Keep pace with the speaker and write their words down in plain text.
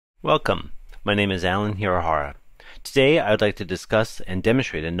Welcome. My name is Alan Hirahara. Today I would like to discuss and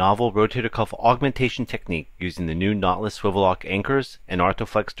demonstrate a novel rotator cuff augmentation technique using the new Knotless SwiveLock anchors and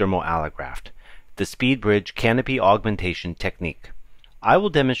ArthroFLEX Dermal Allograft, the SpeedBridge Canopy Augmentation technique. I will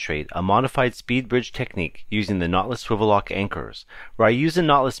demonstrate a modified SpeedBridge technique using the Knotless SwiveLock anchors, where I use the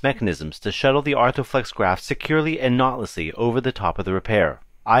knotless mechanisms to shuttle the ArthroFLEX graft securely and knotlessly over the top of the repair.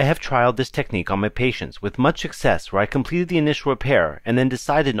 I have trialed this technique on my patients with much success, where I completed the initial repair and then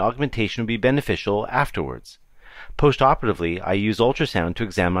decided an augmentation would be beneficial afterwards. Post-operatively, I use ultrasound to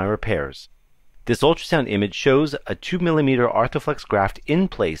examine my repairs. This ultrasound image shows a 2 mm ArthroFLEX graft in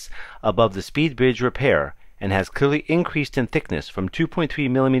place above the SpeedBridge repair and has clearly increased in thickness from 2.3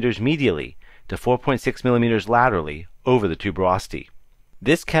 mm medially to 4.6 mm laterally over the tuberosity.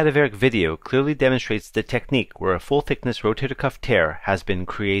 This cadaveric video clearly demonstrates the technique where a full-thickness rotator cuff tear has been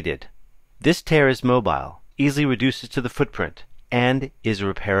created. This tear is mobile, easily reduces to the footprint, and is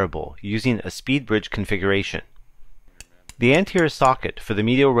repairable using a SpeedBridge configuration. The anterior socket for the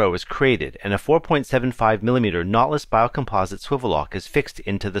medial row is created and a 4.75 mm knotless biocomposite SwiveLock is fixed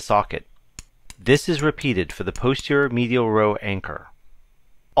into the socket. This is repeated for the posterior medial row anchor.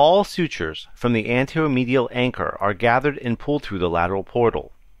 All sutures from the anteromedial anchor are gathered and pulled through the lateral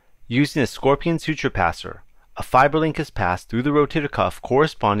portal. Using a scorpion suture passer, a fiber link is passed through the rotator cuff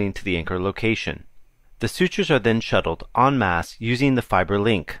corresponding to the anchor location. The sutures are then shuttled en masse using the fiber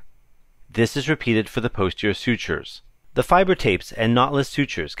link. This is repeated for the posterior sutures. The fiber tapes and knotless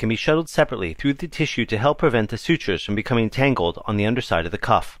sutures can be shuttled separately through the tissue to help prevent the sutures from becoming tangled on the underside of the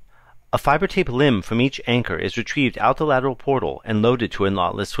cuff. A fiber tape limb from each anchor is retrieved out the lateral portal and loaded to a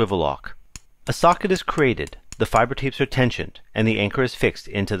knotless SwiveLock. A socket is created, the fiber tapes are tensioned, and the anchor is fixed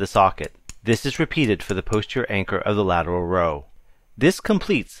into the socket. This is repeated for the posterior anchor of the lateral row. This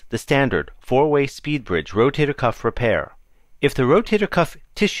completes the standard 4-way SpeedBridge rotator cuff repair. If the rotator cuff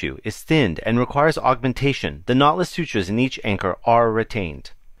tissue is thinned and requires augmentation, the knotless sutures in each anchor are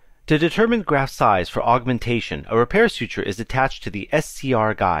retained. To determine graft size for augmentation, a repair suture is attached to the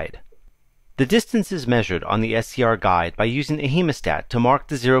SCR guide. The distance is measured on the SCR guide by using a hemostat to mark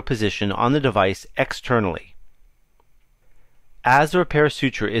the zero position on the device externally. As the repair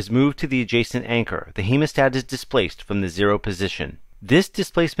suture is moved to the adjacent anchor, the hemostat is displaced from the zero position. This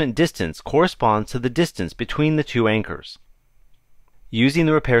displacement distance corresponds to the distance between the two anchors. Using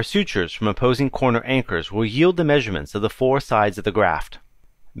the repair sutures from opposing corner anchors will yield the measurements of the four sides of the graft.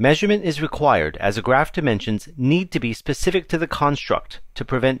 Measurement is required as the graft dimensions need to be specific to the construct to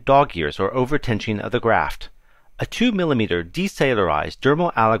prevent dog ears or overtension of the graft. A 2 mm decellularized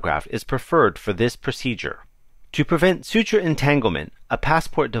dermal allograft is preferred for this procedure. To prevent suture entanglement, a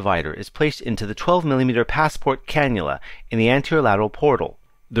passport divider is placed into the 12 mm passport cannula in the anterolateral portal.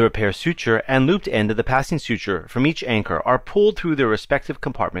 The repair suture and looped end of the passing suture from each anchor are pulled through their respective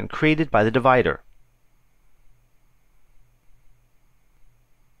compartment created by the divider.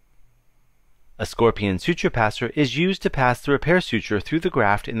 A scorpion suture passer is used to pass the repair suture through the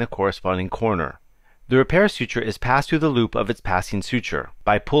graft in the corresponding corner. The repair suture is passed through the loop of its passing suture.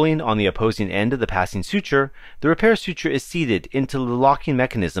 By pulling on the opposing end of the passing suture, the repair suture is seated into the locking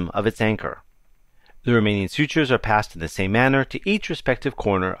mechanism of its anchor. The remaining sutures are passed in the same manner to each respective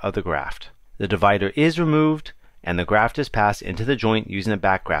corner of the graft. The divider is removed, and the graft is passed into the joint using a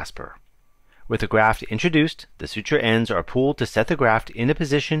back grasper. With the graft introduced, the suture ends are pulled to set the graft into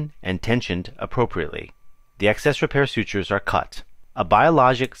position and tensioned appropriately. The excess repair sutures are cut. A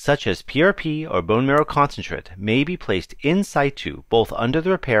biologic such as PRP or bone marrow concentrate may be placed in situ both under the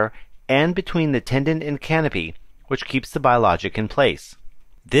repair and between the tendon and canopy, which keeps the biologic in place.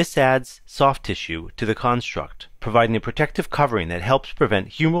 This adds soft tissue to the construct, providing a protective covering that helps prevent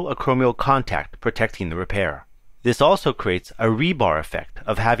humeral acromial contact, protecting the repair. This also creates a rebar effect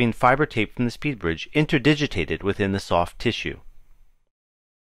of having fiber tape from the SpeedBridge interdigitated within the soft tissue.